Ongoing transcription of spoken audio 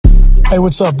Hey,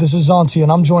 what's up? This is Zauntee,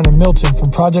 and I'm joining Milton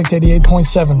from Project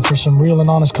 88.7 for some real and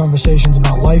honest conversations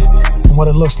about life and what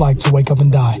it looks like to wake up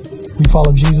and die. We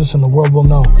follow Jesus, and the world will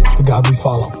know the God we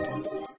follow.